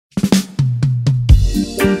Just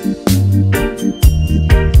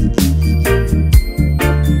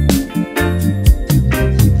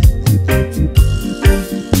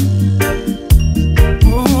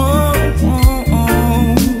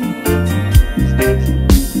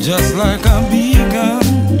like a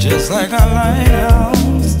beacon, just like a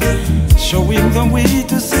lighthouse, showing the way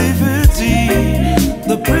to safety.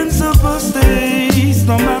 The principle stays,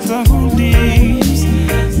 no matter who leaves.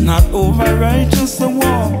 Not override, just a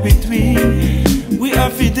walk between. We are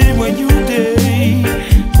fidel when you day,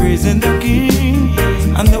 praising the King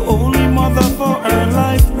and the Holy Mother for her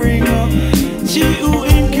life bringer. She who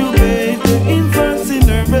incubates the infants in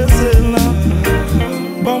her vessel.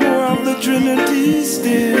 Power of the Trinity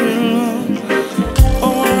still.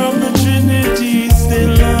 Power of the Trinity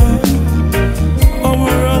still.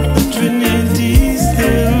 Power of the Trinity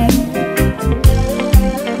still.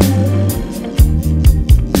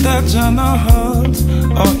 Touch on our heart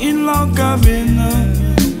or in log cabin.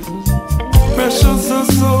 Precious are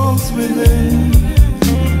souls within.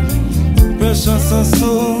 Precious are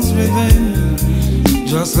souls within.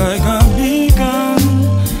 Just like a beacon,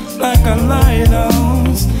 like a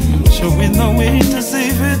lighthouse, showing the way to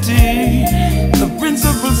safety. The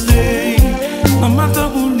principle stay, no matter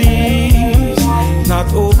who leaves.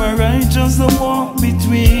 Not override, just a walk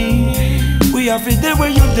between. We are fidel where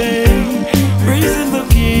you day, praising the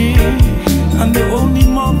King and the only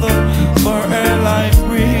Mother for her life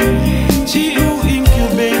bring. She who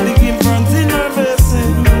incubates the infants in her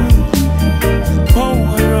vessel.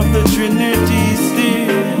 Power of the Trinity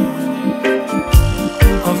still.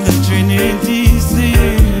 Of the Trinity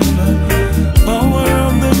still. Power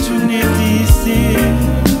of the Trinity still.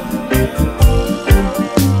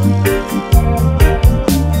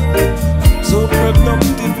 So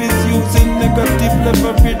productive is using negative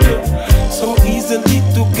leverage, so easily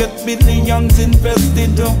to get billions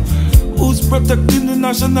invested. Who's protecting the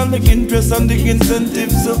national interest and the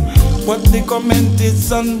incentives? What the comment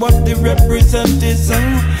is and what the represent is.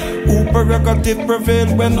 Who prerogative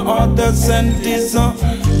prevail when others sent is.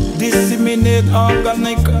 Disseminate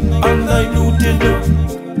organic undiluted.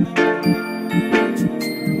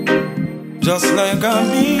 Just like a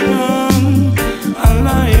beacon, a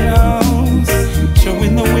lighthouse,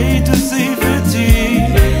 showing the way to safety.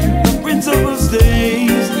 The principle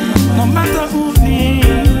stays, no matter who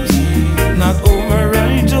leaves. Not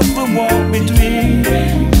override, just a walk between.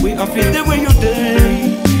 We are fidel where you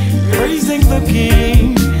day, praising the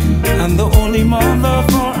King and the only Mother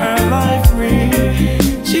for her life ring.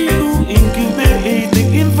 She who incubates the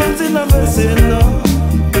infants in a vessel.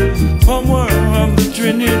 Power of the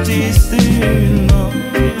Trinity still.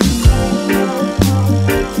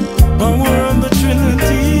 Power of the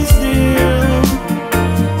Trinity still.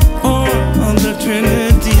 Power of the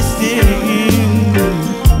Trinity still.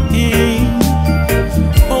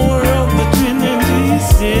 Power of the Trinity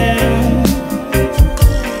still.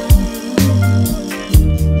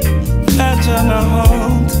 Catch on a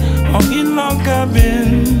heart or in log cabin.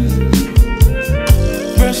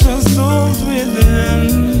 Precious souls within.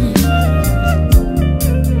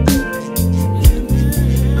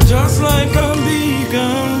 Just like a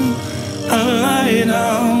beacon, a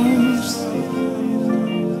lighthouse.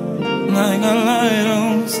 Like a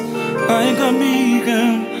lighthouse, like a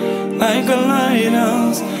beacon, like a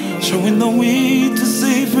lighthouse, showing the way to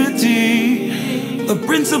safety. The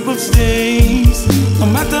principle stays, no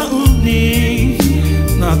matter who leaves.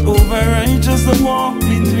 Not override, just a walk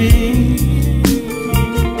between.